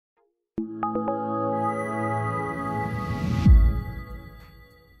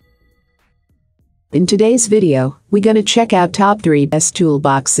In today's video, we're gonna check out top 3 best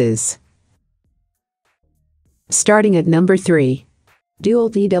toolboxes. Starting at number 3.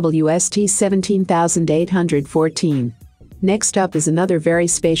 DEWALT EWST 17814. Next up is another very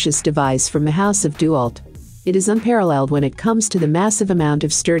spacious device from the house of DEWALT. It is unparalleled when it comes to the massive amount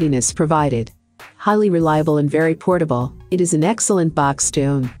of sturdiness provided. Highly reliable and very portable, it is an excellent box to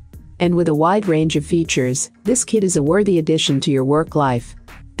own. And with a wide range of features, this kit is a worthy addition to your work life.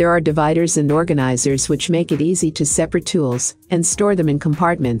 There are dividers and organizers which make it easy to separate tools and store them in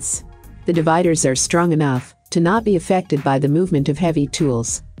compartments. The dividers are strong enough to not be affected by the movement of heavy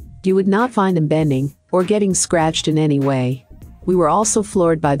tools. You would not find them bending or getting scratched in any way. We were also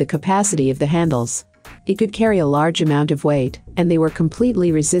floored by the capacity of the handles. It could carry a large amount of weight, and they were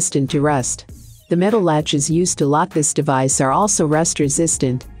completely resistant to rust. The metal latches used to lock this device are also rust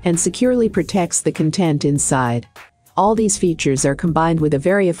resistant and securely protects the content inside. All these features are combined with a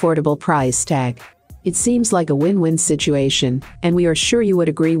very affordable price tag. It seems like a win-win situation, and we are sure you would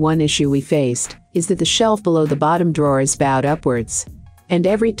agree. One issue we faced is that the shelf below the bottom drawer is bowed upwards. And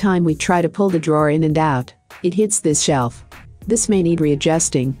every time we try to pull the drawer in and out, it hits this shelf. This may need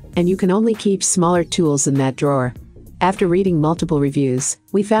readjusting, and you can only keep smaller tools in that drawer. After reading multiple reviews,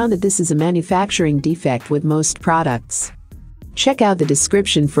 we found that this is a manufacturing defect with most products. Check out the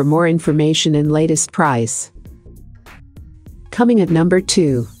description for more information and latest price. Coming at number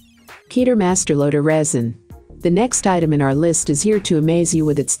 2. Keter Masterloader Resin. The next item in our list is here to amaze you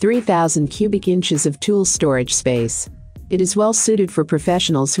with its 3,000 cubic inches of tool storage space. It is well suited for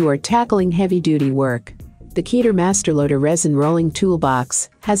professionals who are tackling heavy-duty work. The Keter Masterloader Resin Rolling Toolbox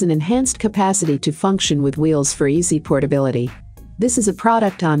has an enhanced capacity to function with wheels for easy portability. This is a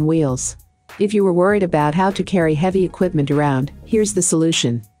product on wheels. If you were worried about how to carry heavy equipment around, here's the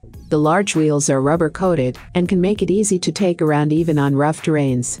solution. The large wheels are rubber-coated and can make it easy to take around even on rough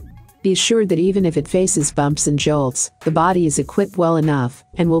terrains. Be assured that even if it faces bumps and jolts, the body is equipped well enough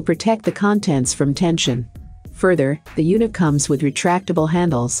and will protect the contents from tension. Further, the unit comes with retractable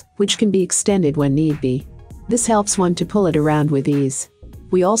handles, which can be extended when need be. This helps one to pull it around with ease.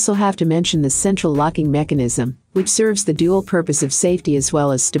 We also have to mention the central locking mechanism, which serves the dual purpose of safety as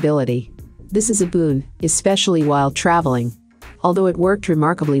well as stability. This is a boon, especially while traveling. Although it worked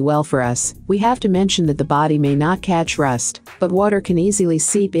remarkably well for us, we have to mention that the body may not catch rust, but water can easily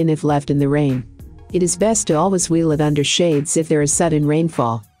seep in if left in the rain. It is best to always wheel it under shades if there is sudden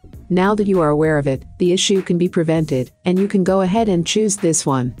rainfall. Now that you are aware of it, the issue can be prevented, and you can go ahead and choose this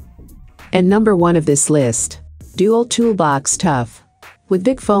one. And number 1 of this list. DEWALT Toolbox Tough. With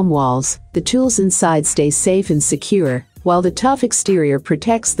thick foam walls, the tools inside stay safe and secure, while the tough exterior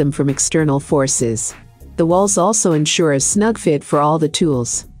protects them from external forces. The walls also ensure a snug fit for all the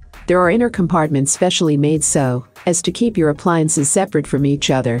tools. There are inner compartments specially made so as to keep your appliances separate from each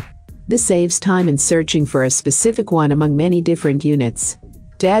other. This saves time in searching for a specific one among many different units.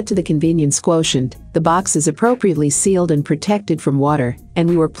 To add to the convenience quotient, the box is appropriately sealed and protected from water, and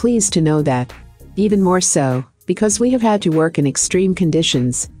we were pleased to know that. Even more so, because we have had to work in extreme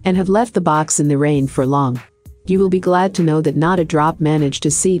conditions and have left the box in the rain for long. You will be glad to know that not a drop managed to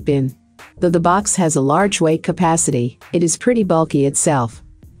seep in. Though the box has a large weight capacity, it is pretty bulky itself.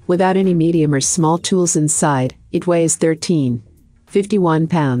 Without any medium or small tools inside, it weighs 13.51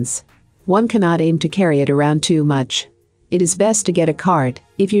 pounds. One cannot aim to carry it around too much. It is best to get a cart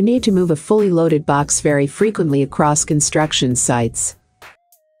if you need to move a fully loaded box very frequently across construction sites.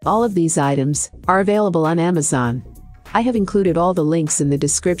 All of these items are available on Amazon. I have included all the links in the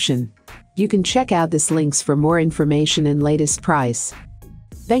description. You can check out these links for more information and latest price.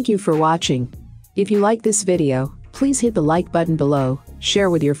 Thank you for watching. If you like this video, please hit the like button below, share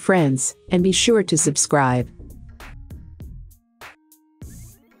with your friends, and be sure to subscribe.